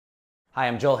Hi,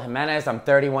 I'm Joel Jimenez. I'm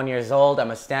 31 years old.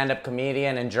 I'm a stand-up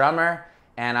comedian and drummer,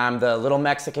 and I'm the little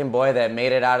Mexican boy that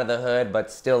made it out of the hood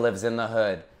but still lives in the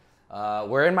hood.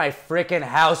 We're in my frickin'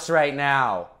 house right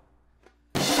now.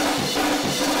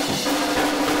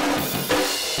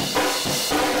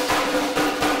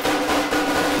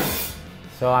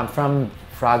 So I'm from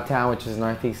Frogtown, which is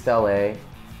Northeast LA.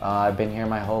 I've been here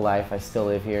my whole life. I still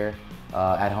live here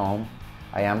at home.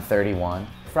 I am 31.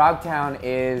 Frogtown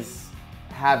is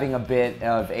having a bit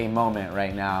of a moment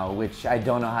right now, which I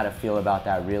don't know how to feel about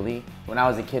that really. When I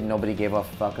was a kid, nobody gave a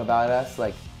fuck about us.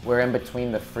 Like, we're in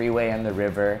between the freeway and the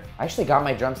river. I actually got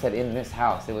my drum set in this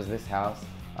house. It was this house.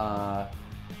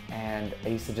 And I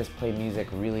used to just play music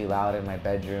really loud in my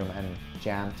bedroom and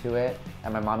jam to it.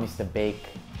 And my mom used to bake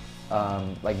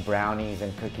like brownies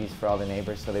and cookies for all the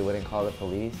neighbors so they wouldn't call the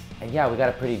police. And yeah, we got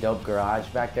a pretty dope garage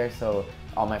back there, so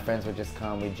all my friends would just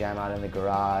come, we'd jam out in the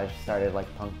garage, started like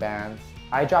punk bands.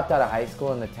 I dropped out of high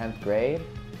school in the 10th grade,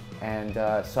 and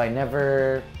so I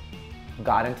never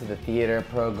got into the theater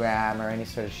program or any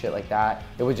sort of shit like that.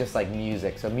 It was just like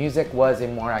music. So music was a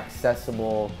more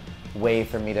accessible way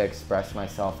for me to express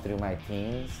myself through my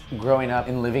teens. Growing up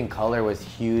in living color was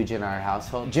huge in our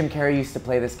household. Jim Carrey used to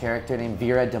play this character named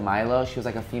Vera DeMilo. She was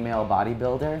like a female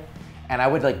bodybuilder. And I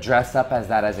would like dress up as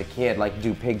that as a kid, like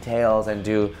do pigtails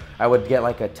and I would get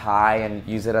like a tie and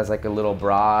use it as like a little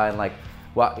bra and like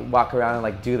walk around and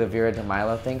like do the Vera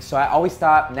DeMilo thing. So I always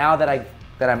thought, now that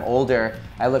I'm older,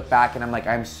 I look back and I'm like,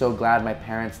 I'm so glad my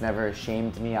parents never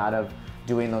shamed me out of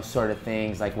doing those sort of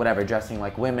things, like whatever, dressing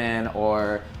like women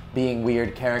or being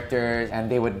weird characters,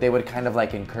 and they would kind of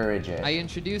like encourage it. I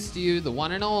introduced to you the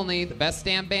one and only, the best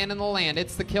damn band in the land.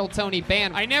 It's the Kill Tony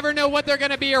Band. I never know what they're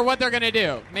gonna be or what they're gonna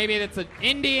do. Maybe it's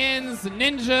Indians,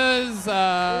 ninjas,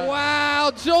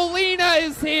 wow, Jolena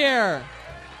is here!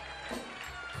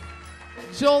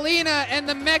 Jolena and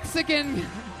the Mexican,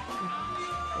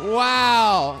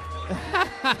 wow.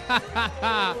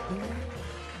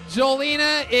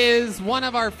 Jolena is one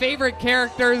of our favorite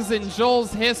characters in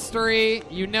Joel's history.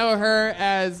 You know her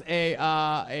as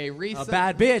a recent... A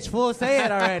bad bitch, fool, say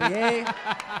it already, eh?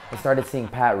 I started seeing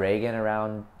Pat Reagan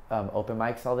around open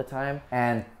mics all the time,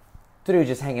 and through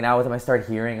just hanging out with him, I started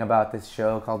hearing about this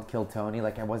show called Kill Tony.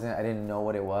 Like I didn't know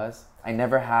what it was. I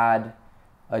never had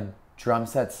a drum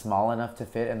set small enough to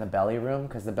fit in the belly room,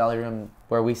 because the belly room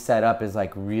where we set up is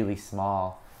like really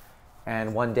small.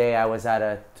 And one day I was at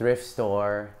a thrift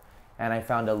store and I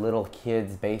found a little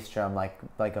kid's bass drum, like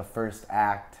a first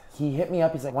act. He hit me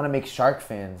up, he's like, want to make shark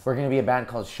fins. We're gonna be a band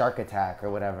called Shark Attack or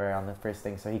whatever on the first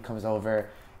thing. So he comes over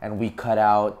and we cut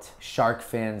out shark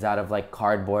fins out of like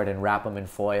cardboard and wrap them in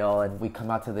foil, and we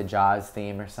come out to the Jaws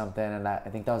theme or something, and I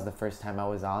think that was the first time I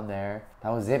was on there. That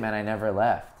was it, man, I never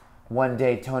left. One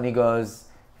day Tony goes,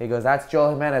 that's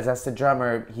Joel Jimenez, that's the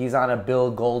drummer. He's on a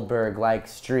Bill Goldberg-like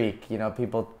streak. You know,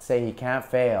 people say he can't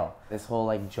fail. This whole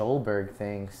like Joelberg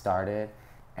thing started,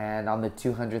 and on the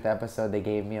 200th episode, they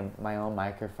gave me my own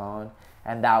microphone,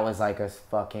 and that was like a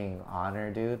fucking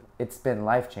honor, dude. It's been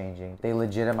life-changing. They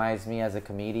legitimized me as a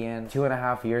comedian.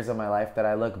 2.5 years of my life that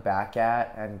I look back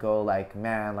at and go like,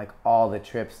 man, like all the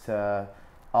trips to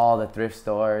all the thrift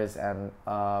stores and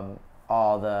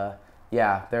all the,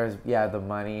 the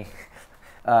money.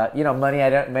 You know, money I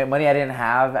didn't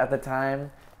have at the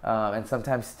time, and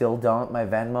sometimes still don't. My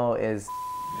Venmo is...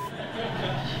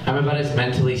 I'm about as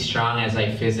mentally strong as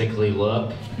I physically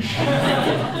look.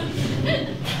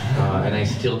 And I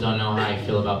still don't know how I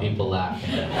feel about people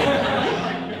laughing.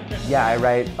 Yeah, I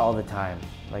write all the time,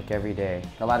 like every day.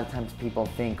 A lot of times people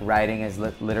think writing is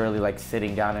literally like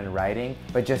sitting down and writing,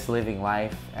 but just living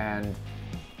life and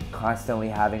constantly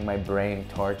having my brain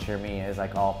torture me is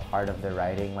like all part of the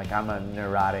writing. Like I'm a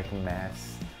neurotic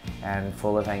mess and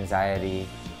full of anxiety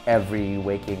every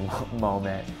waking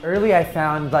moment. Early I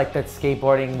found like that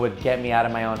skateboarding would get me out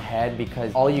of my own head,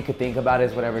 because all you could think about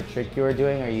is whatever trick you were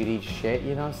doing or you'd eat shit,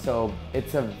 you know? So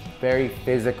it's a very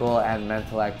physical and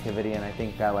mental activity, and I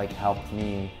think that like helped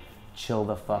me chill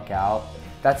the fuck out.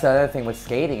 That's the other thing with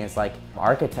skating, is like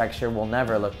architecture will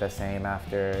never look the same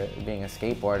after being a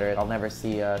skateboarder. I'll never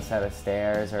see a set of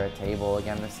stairs or a table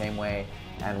again the same way.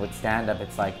 And with stand-up,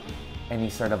 it's like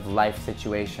any sort of life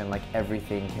situation, like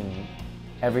everything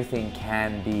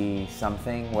can be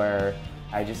something, where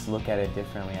I just look at it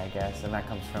differently, I guess. And that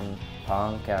comes from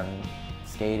punk and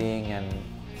skating and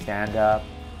stand-up.